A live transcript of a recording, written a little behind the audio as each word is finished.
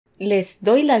Les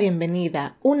doy la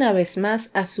bienvenida una vez más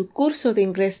a su curso de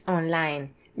inglés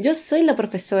online. Yo soy la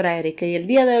profesora Erika y el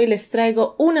día de hoy les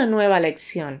traigo una nueva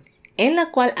lección, en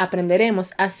la cual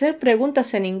aprenderemos a hacer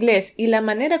preguntas en inglés y la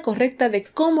manera correcta de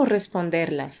cómo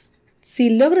responderlas.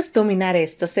 Si logras dominar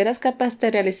esto, serás capaz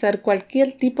de realizar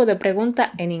cualquier tipo de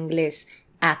pregunta en inglés.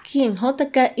 Aquí en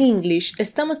JK English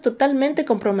estamos totalmente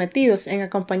comprometidos en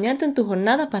acompañarte en tu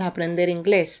jornada para aprender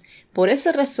inglés. Por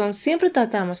esa razón siempre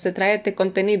tratamos de traerte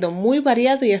contenido muy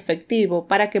variado y efectivo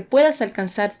para que puedas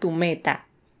alcanzar tu meta.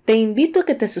 Te invito a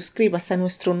que te suscribas a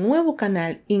nuestro nuevo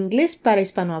canal Inglés para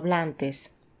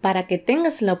Hispanohablantes, para que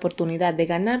tengas la oportunidad de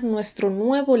ganar nuestro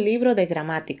nuevo libro de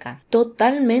gramática,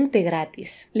 totalmente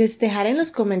gratis. Les dejaré en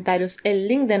los comentarios el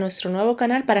link de nuestro nuevo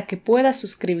canal para que puedas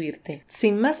suscribirte.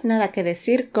 Sin más nada que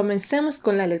decir, comencemos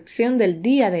con la lección del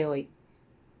día de hoy.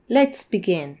 Let's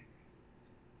begin.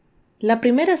 La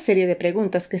primera serie de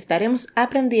preguntas que estaremos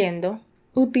aprendiendo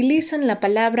utilizan la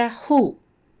palabra who.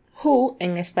 Who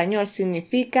en español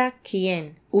significa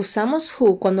quién. Usamos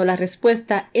who cuando la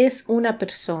respuesta es una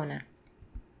persona.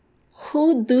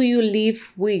 Who do you live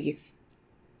with?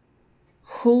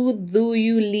 Who do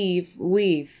you live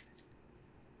with?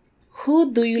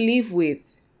 Who do you live with?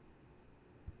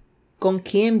 ¿Con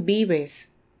quién vives?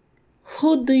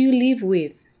 Who do you live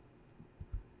with?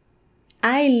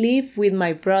 I live with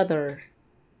my brother.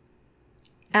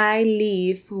 I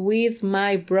live with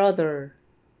my brother.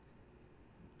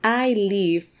 I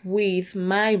live with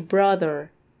my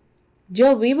brother.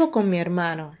 Yo vivo con mi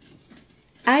hermano.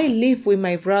 I live with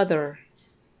my brother.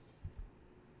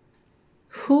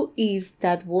 Who is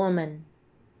that woman?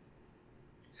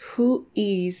 Who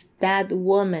is that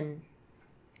woman?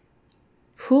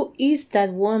 Who is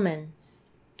that woman?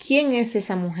 ¿Quién es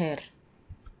esa mujer?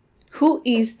 Who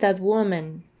is that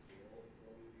woman?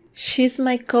 She's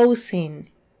my cousin.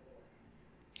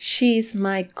 She's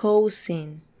my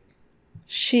cousin.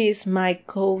 She's my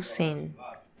cousin.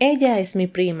 Ella es mi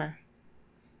prima.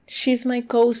 She's my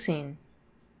cousin.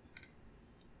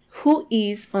 Who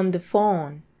is on the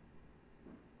phone?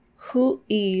 Who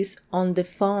is on the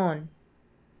phone?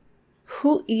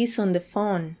 Who is on the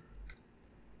phone?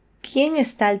 ¿Quién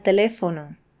está al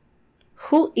teléfono?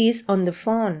 Who is on the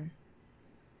phone?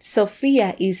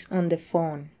 Sophia is on the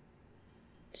phone.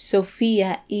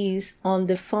 Sophia is on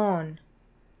the phone.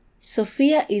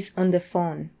 Sophia is on the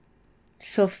phone.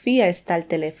 Sofía está al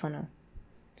teléfono.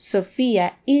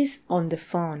 Sophia is on the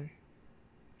phone.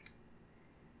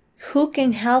 Who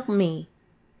can help me?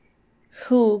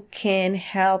 Who can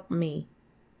help me?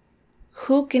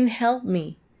 Who can help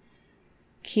me?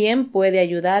 ¿Quién puede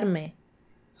ayudarme?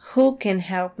 Who can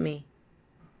help me?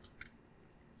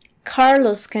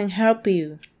 Carlos can help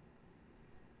you.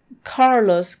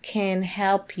 Carlos can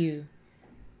help you.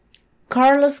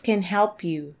 Carlos can help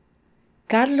you.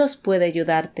 Carlos puede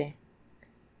ayudarte.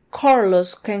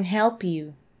 Carlos can help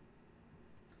you.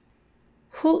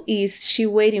 Who is she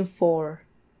waiting for?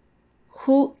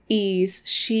 Who is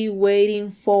she waiting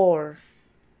for?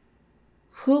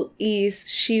 Who is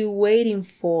she waiting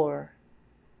for?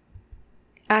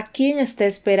 ¿A quién está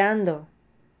esperando?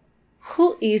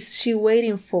 Who is she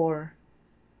waiting for?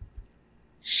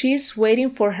 She's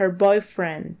waiting for her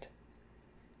boyfriend.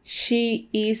 She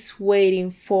is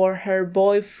waiting for her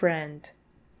boyfriend.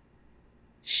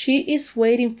 She is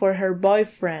waiting for her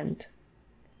boyfriend.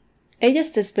 Ella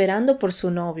está esperando por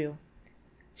su novio.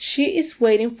 She is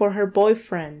waiting for her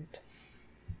boyfriend.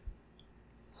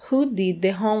 Who did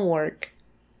the homework?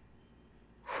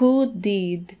 Who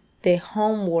did the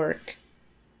homework?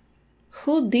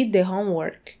 Who did the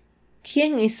homework?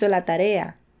 ¿Quién hizo la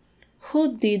tarea?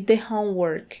 Who did the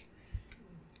homework?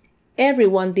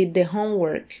 Everyone did the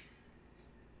homework.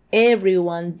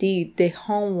 Everyone did the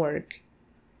homework.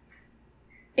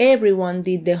 Everyone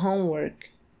did the homework.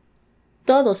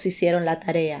 Todos hicieron la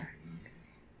tarea.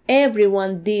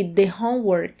 Everyone did the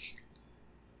homework.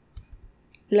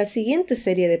 La siguiente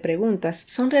serie de preguntas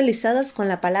son realizadas con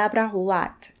la palabra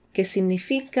what, que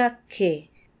significa qué.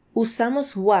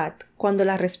 Usamos what cuando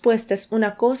la respuesta es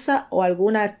una cosa o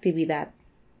alguna actividad.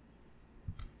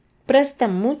 Presta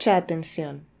mucha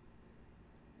atención.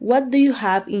 What do you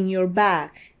have in your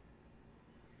bag?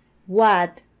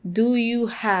 What do you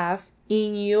have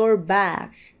in your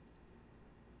bag?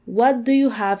 What do you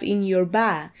have in your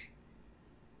bag?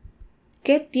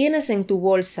 ¿Qué tienes en tu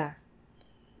bolsa?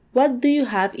 What do you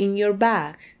have in your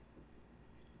bag?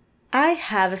 I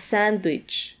have a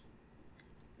sandwich.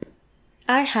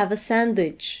 I have a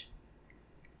sandwich.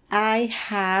 I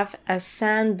have a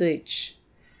sandwich.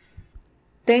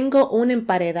 Tengo un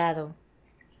emparedado.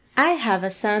 I have a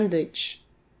sandwich.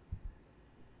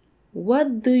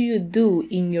 What do you do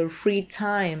in your free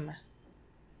time?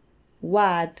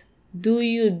 What do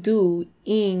you do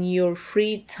in your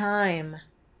free time?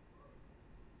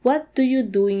 What do you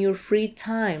do in your free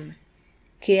time?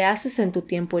 ¿Qué haces en tu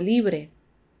tiempo libre?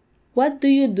 What do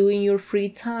you do in your free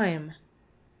time?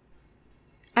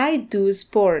 I do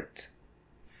sport.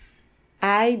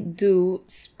 I do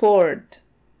sport.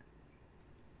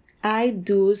 I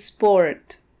do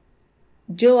sport.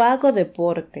 Yo hago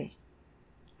deporte.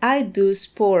 I do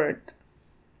sport.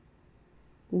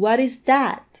 What is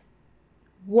that?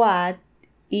 What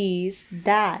is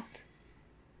that?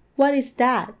 What is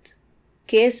that?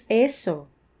 ¿Qué es eso?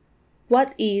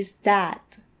 What is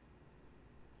that?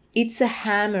 It's a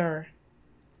hammer.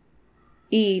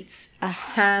 It's a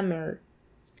hammer.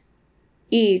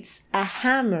 It's a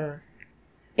hammer.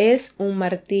 Es un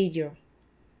martillo.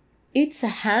 It's a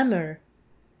hammer.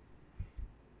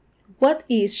 What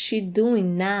is she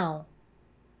doing now?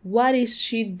 What is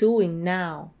she doing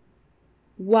now?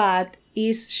 What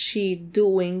is she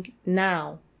doing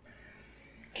now?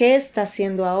 ¿Qué está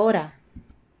haciendo ahora?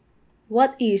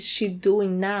 What is she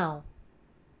doing now?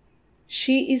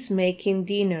 She is making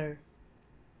dinner.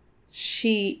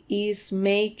 She is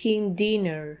making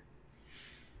dinner.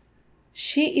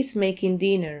 She is making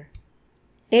dinner.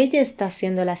 Ella está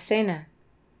haciendo la cena.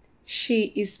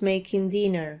 She is making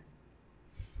dinner.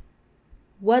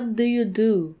 What do you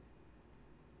do?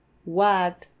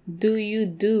 What do you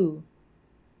do?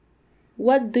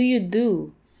 What do you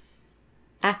do?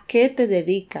 ¿A qué te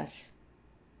dedicas?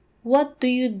 What do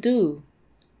you do?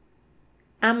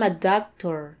 I'm a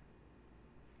doctor.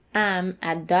 I'm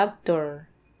a doctor.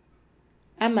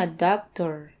 I'm a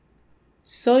doctor.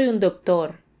 Soy un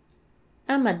doctor.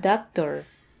 I'm a doctor.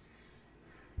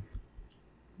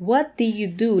 What did you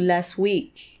do last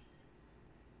week?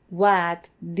 What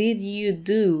did you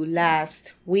do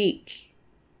last week?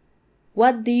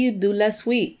 What did you do last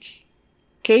week?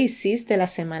 ¿Qué hiciste la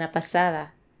semana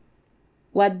pasada?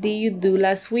 What did you do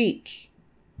last week?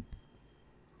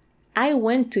 I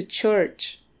went to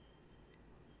church.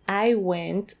 I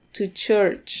went to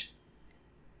church.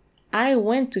 I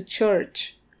went to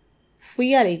church.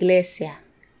 Fui a la iglesia.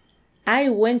 I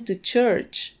went to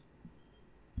church.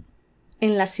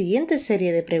 En la siguiente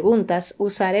serie de preguntas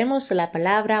usaremos la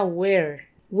palabra where.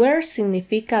 Where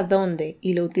significa dónde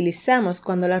y lo utilizamos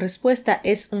cuando la respuesta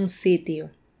es un sitio.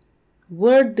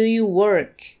 Where do you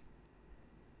work?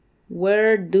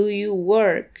 Where do you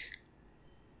work?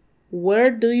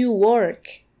 Where do you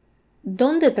work?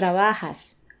 ¿Dónde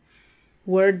trabajas?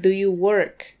 Where do you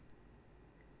work?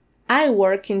 I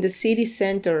work in the city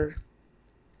center.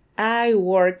 I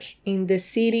work in the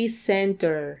city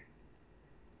center.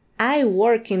 I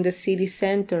work in the city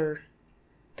center.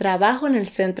 Trabajo en el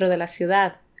centro de la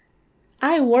ciudad.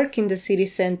 I work in the city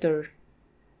center.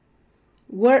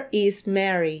 Where is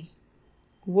Mary?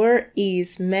 Where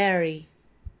is Mary?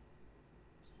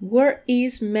 Where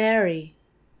is Mary?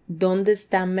 ¿Dónde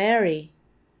está Mary?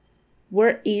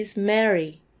 Where is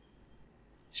Mary?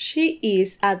 She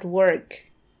is at work.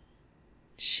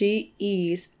 She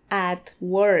is at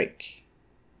work.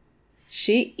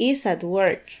 She is at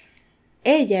work.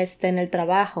 Ella está en el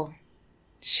trabajo.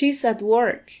 She's at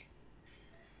work.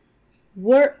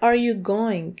 Where are you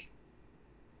going?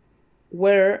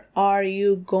 Where are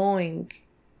you going?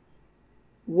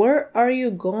 Where are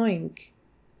you going?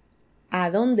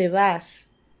 ¿A dónde vas?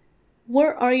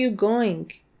 Where are you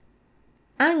going?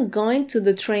 I'm going to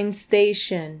the train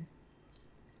station.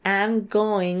 I'm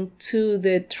going to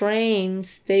the train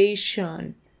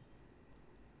station.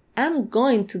 I'm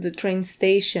going to the train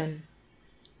station.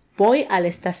 Voy a la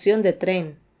estación de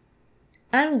tren.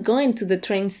 I'm going to the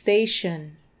train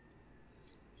station.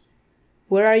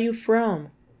 Where are you from?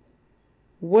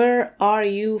 Where are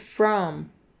you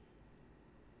from?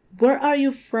 Where are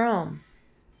you from?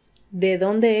 ¿De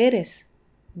dónde eres?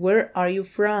 Where are you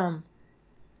from?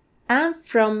 I'm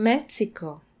from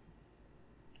Mexico.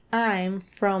 I'm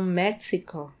from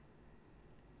Mexico.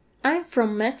 I'm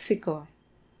from Mexico.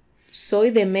 Soy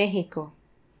de México.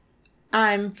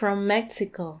 I'm from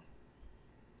Mexico.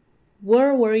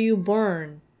 Where were you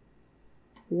born?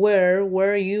 Where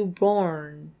were you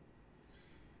born?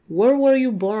 Where were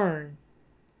you born?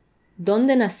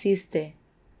 ¿Dónde naciste?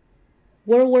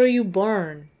 Where were you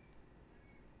born?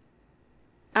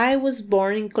 I was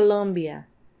born in Colombia.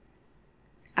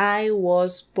 I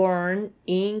was born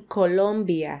in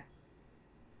Colombia.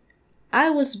 I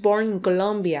was born in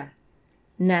Colombia.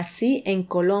 Nací en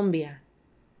Colombia.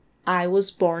 I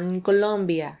was born in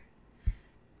Colombia.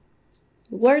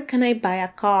 Where can I buy a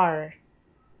car?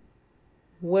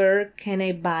 Where can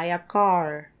I buy a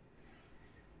car?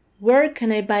 Where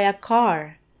can I buy a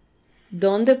car?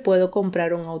 ¿Dónde puedo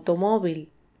comprar un automóvil?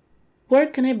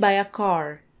 Where can I buy a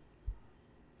car?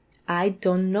 I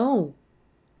don't know.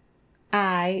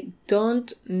 I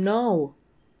don't know.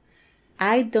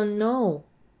 I don't know.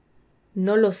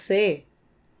 No lo sé.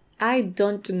 I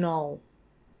don't know.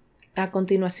 A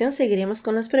continuación seguiremos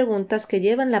con las preguntas que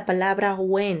llevan la palabra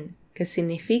when, que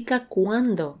significa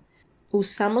cuándo.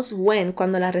 Usamos when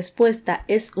cuando la respuesta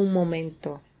es un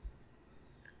momento.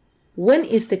 When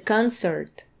is the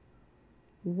concert?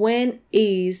 When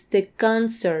is the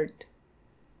concert?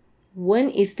 When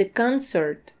is the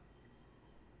concert?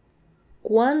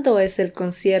 ¿Cuándo es el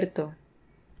concierto?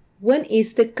 When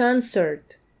is the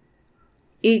concert?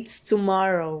 It's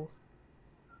tomorrow.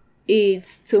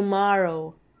 It's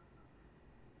tomorrow.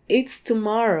 It's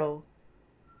tomorrow.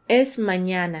 Es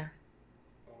mañana.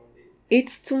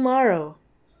 It's tomorrow.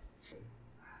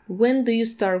 When do you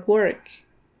start work?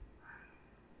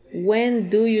 When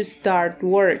do you start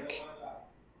work?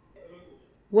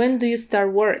 When do you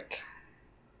start work?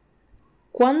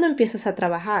 ¿Cuándo empiezas a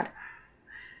trabajar?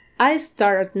 I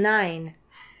start at 9.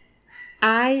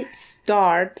 I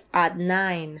start at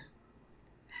 9.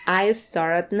 I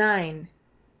start at 9.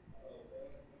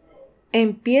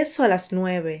 Empiezo a las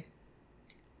 9.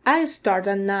 I start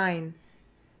at 9.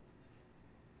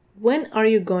 When are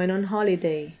you going on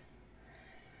holiday?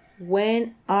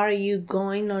 When are you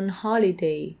going on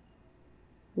holiday?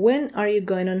 When are you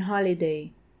going on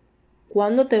holiday?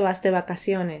 ¿Cuándo te vas de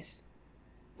vacaciones?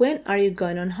 When are you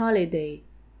going on holiday?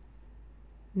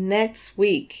 Next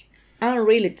week. I'm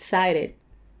really excited.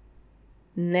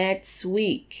 Next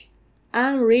week.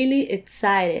 I'm really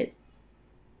excited.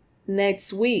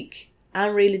 Next week.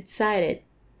 I'm really excited.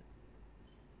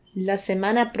 La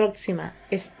semana próxima.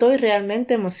 Estoy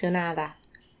realmente emocionada.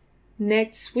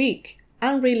 Next week.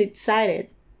 I'm really excited.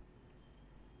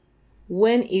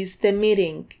 When is the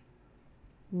meeting?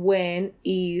 When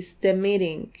is the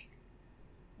meeting?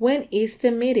 When is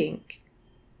the meeting?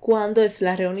 ¿Cuándo es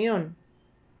la reunión?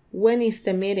 When is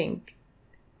the meeting?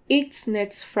 It's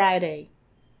next Friday.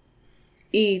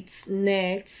 It's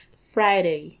next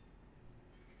Friday.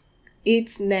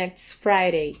 It's next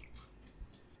Friday.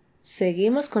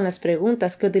 Seguimos con las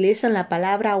preguntas que utilizan la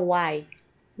palabra why.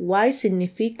 Why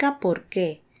significa por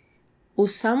qué.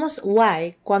 Usamos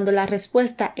why cuando la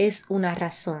respuesta es una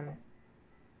razón.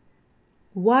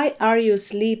 Why are you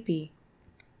sleepy?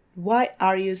 Why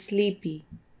are you sleepy?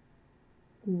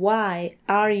 Why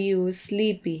are you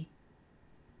sleepy?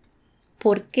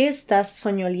 ¿Por qué estás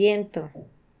soñoliento?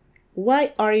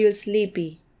 Why are you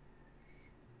sleepy?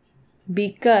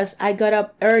 Because I got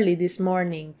up early this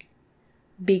morning.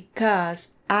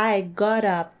 Because I got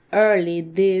up early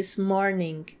this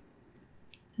morning.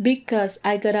 Because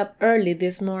I got up early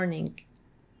this morning.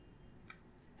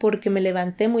 Porque me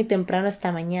levanté muy temprano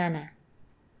esta mañana.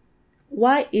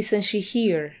 Why isn't she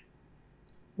here?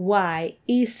 Why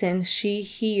isn't she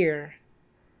here?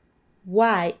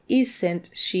 Why isn't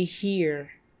she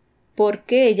here? ¿Por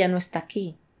qué ella no está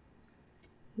aquí?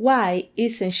 Why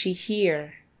isn't she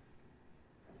here?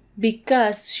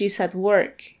 Because she's at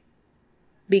work.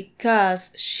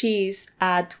 Because she's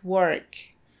at work.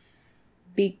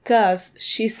 Because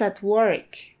she's at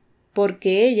work.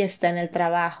 Porque ella está en el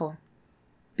trabajo.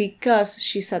 Because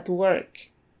she's at work.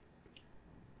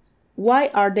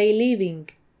 Why are they leaving?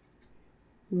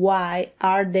 Why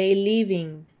are they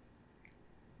leaving?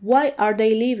 Why are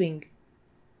they leaving?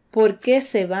 ¿Por qué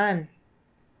se van?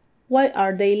 Why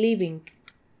are they leaving?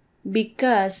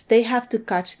 Because they have to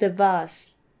catch the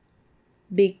bus.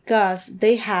 Because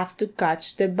they have to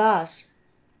catch the bus.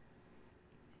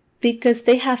 Because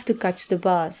they have to catch the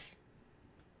bus.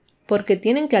 Porque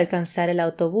tienen que alcanzar el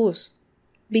autobús.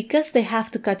 Because they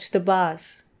have to catch the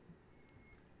bus.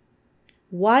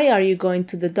 Why are you going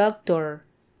to the doctor?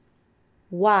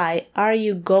 Why are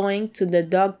you going to the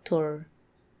doctor?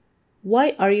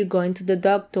 Why are you going to the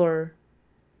doctor?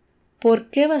 ¿Por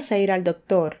qué vas a ir al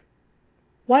doctor?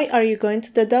 Why are you going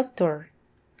to the doctor?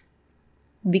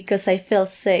 Because I feel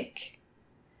sick.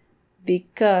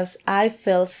 Because I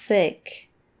feel sick.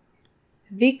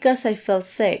 Because I feel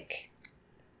sick.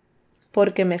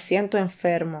 Porque me siento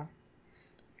enfermo.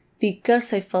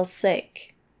 Because I feel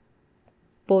sick.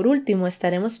 Por último,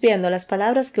 estaremos viendo las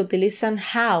palabras que utilizan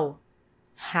how.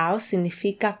 How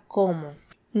significa cómo.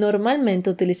 Normalmente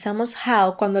utilizamos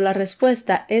how cuando la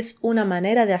respuesta es una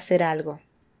manera de hacer algo.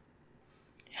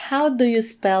 How do you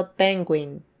spell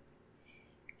penguin?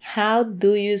 How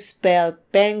do you spell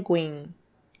penguin?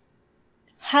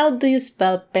 How do you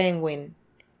spell penguin?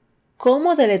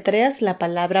 ¿Cómo deletreas la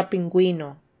palabra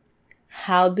pingüino?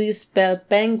 How do you spell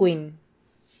penguin?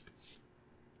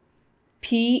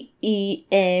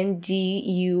 Penguin.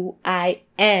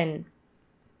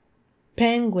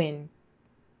 Penguin.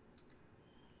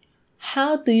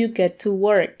 How do you get to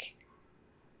work?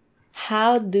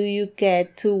 How do you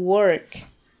get to work?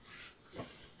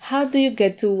 How do you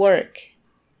get to work?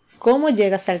 ¿Cómo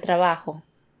llegas al trabajo?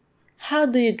 How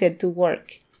do you get to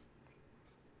work?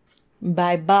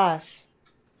 By bus.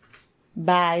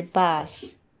 By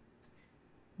bus.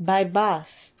 By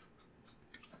bus.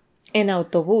 En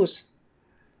autobús.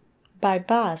 By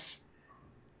bus.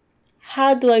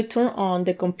 How do I turn on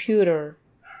the computer?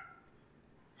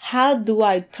 How do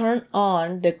I turn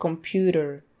on the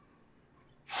computer?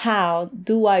 How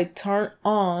do I turn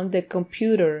on the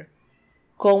computer?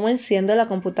 ¿Cómo enciendo la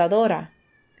computadora?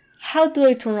 How do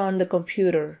I turn on the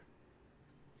computer?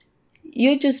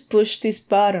 You just push this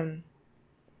button.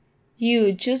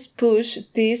 You just push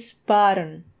this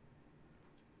button.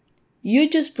 You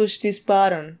just push this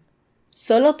button.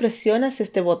 Solo presionas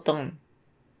este botón.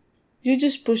 You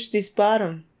just push this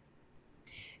button.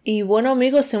 Y bueno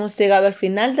amigos, hemos llegado al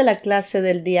final de la clase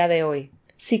del día de hoy.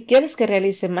 Si quieres que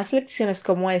realice más lecciones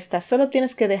como esta, solo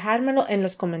tienes que dejármelo en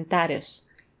los comentarios.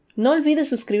 No olvides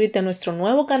suscribirte a nuestro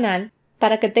nuevo canal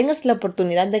para que tengas la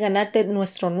oportunidad de ganarte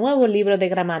nuestro nuevo libro de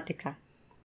gramática.